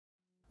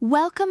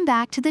Welcome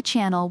back to the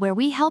channel where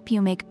we help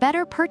you make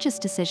better purchase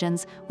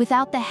decisions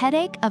without the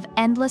headache of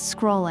endless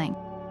scrolling.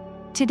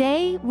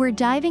 Today, we're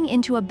diving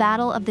into a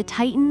battle of the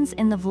titans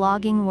in the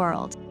vlogging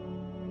world.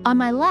 On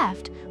my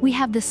left, we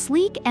have the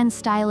sleek and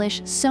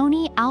stylish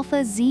Sony Alpha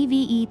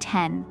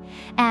ZV-E10,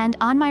 and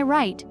on my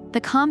right,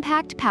 the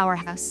compact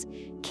powerhouse,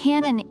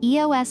 Canon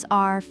EOS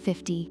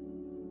R50.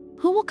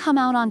 Who will come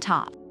out on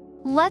top?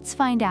 Let's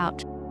find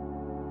out.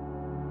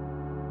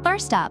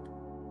 First up,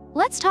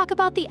 let's talk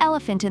about the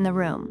elephant in the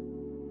room,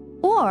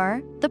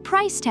 or the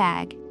price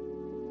tag.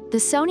 The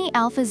Sony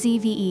Alpha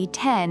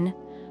ZV-E10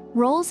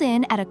 rolls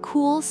in at a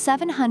cool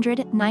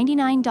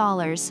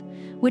 $799,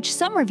 which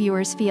some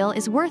reviewers feel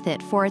is worth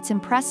it for its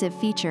impressive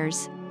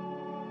features.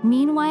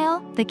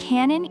 Meanwhile, the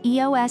Canon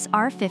EOS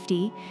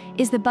R50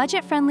 is the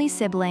budget-friendly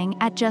sibling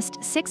at just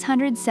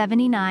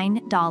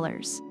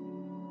 $679.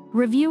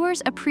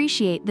 Reviewers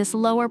appreciate this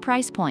lower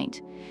price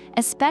point,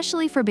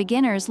 especially for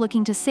beginners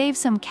looking to save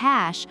some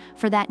cash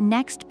for that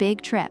next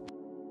big trip.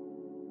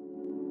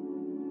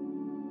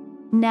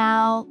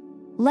 Now,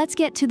 let's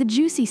get to the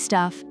juicy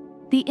stuff,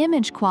 the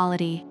image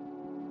quality.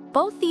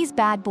 Both these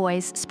bad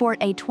boys sport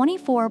a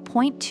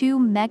 24.2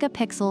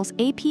 megapixels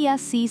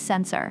APS-C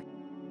sensor.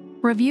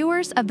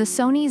 Reviewers of the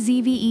Sony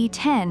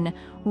ZV-E10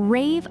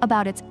 rave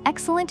about its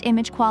excellent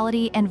image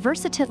quality and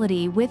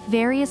versatility with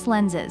various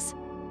lenses.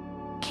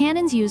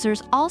 Canon's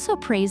users also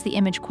praise the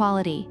image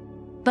quality,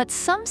 but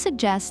some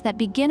suggest that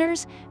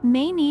beginners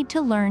may need to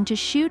learn to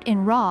shoot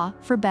in RAW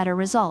for better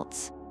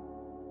results.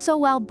 So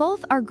while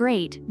both are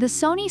great, the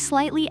Sony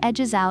slightly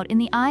edges out in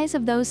the eyes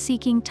of those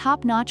seeking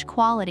top-notch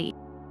quality.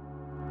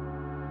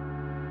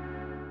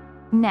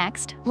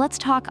 Next, let's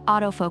talk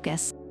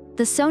autofocus.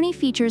 The Sony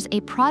features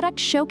a product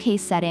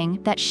showcase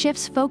setting that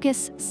shifts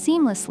focus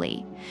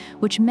seamlessly,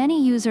 which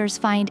many users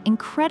find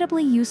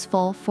incredibly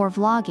useful for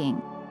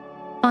vlogging.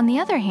 On the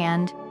other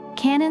hand,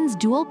 Canon's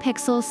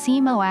dual-pixel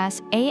CMOS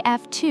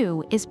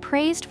AF2 is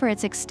praised for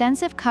its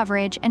extensive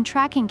coverage and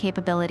tracking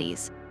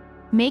capabilities,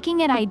 making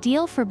it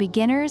ideal for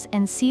beginners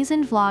and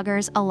seasoned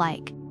vloggers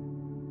alike.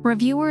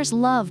 Reviewers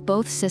love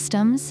both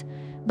systems,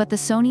 but the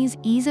Sony's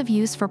ease of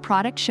use for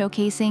product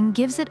showcasing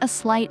gives it a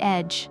slight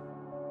edge.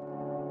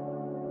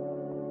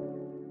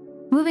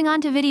 Moving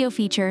on to video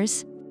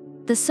features,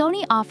 the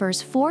Sony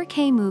offers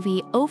 4K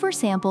movie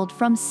oversampled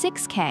from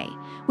 6K,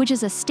 which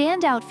is a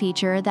standout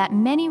feature that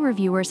many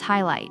reviewers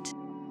highlight.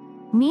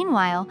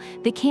 Meanwhile,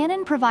 the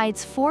Canon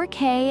provides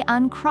 4K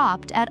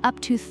uncropped at up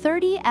to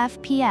 30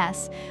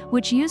 FPS,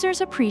 which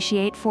users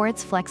appreciate for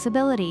its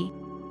flexibility.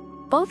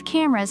 Both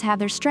cameras have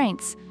their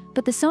strengths,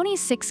 but the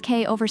Sony's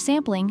 6K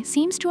oversampling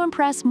seems to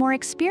impress more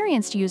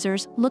experienced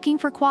users looking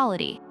for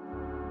quality.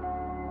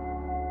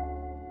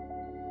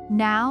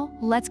 Now,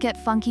 let's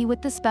get funky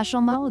with the special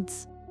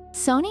modes.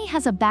 Sony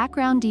has a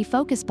background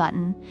defocus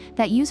button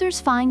that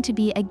users find to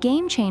be a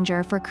game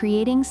changer for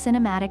creating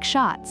cinematic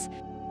shots.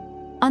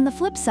 On the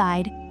flip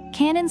side,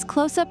 Canon's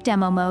close-up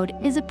demo mode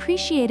is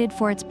appreciated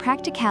for its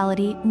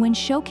practicality when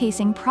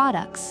showcasing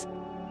products.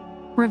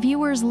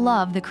 Reviewers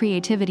love the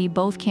creativity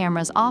both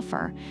cameras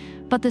offer,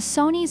 but the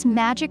Sony's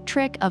magic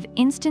trick of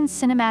instant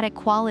cinematic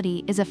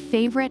quality is a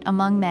favorite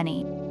among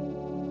many.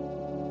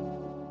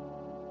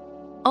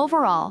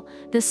 Overall,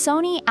 the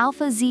Sony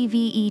Alpha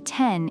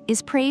ZV-E10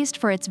 is praised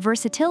for its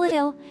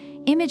versatility,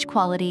 image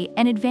quality,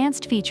 and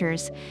advanced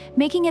features,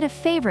 making it a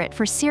favorite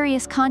for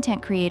serious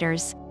content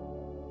creators.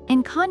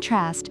 In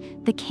contrast,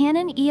 the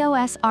Canon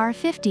EOS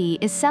R50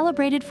 is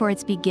celebrated for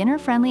its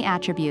beginner-friendly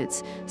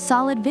attributes,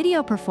 solid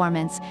video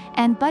performance,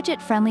 and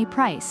budget-friendly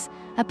price,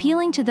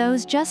 appealing to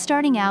those just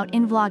starting out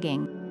in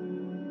vlogging.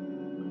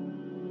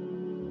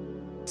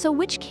 So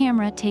which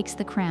camera takes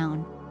the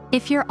crown?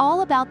 If you're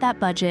all about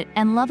that budget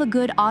and love a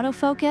good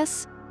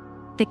autofocus,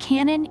 the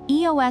Canon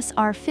EOS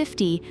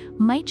R50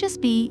 might just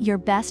be your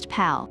best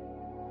pal.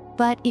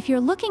 But if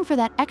you're looking for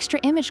that extra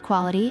image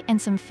quality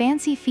and some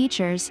fancy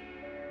features,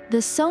 the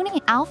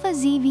Sony Alpha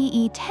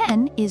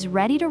ZV-E10 is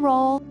ready to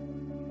roll.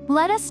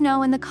 Let us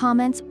know in the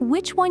comments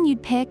which one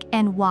you'd pick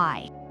and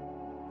why.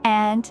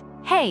 And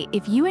hey,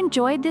 if you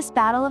enjoyed this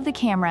battle of the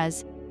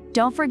cameras,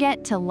 don't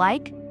forget to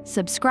like,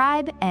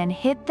 subscribe, and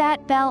hit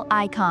that bell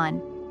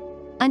icon.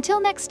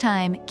 Until next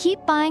time,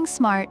 keep buying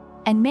smart,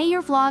 and may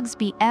your vlogs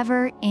be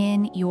ever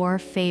in your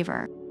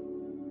favor.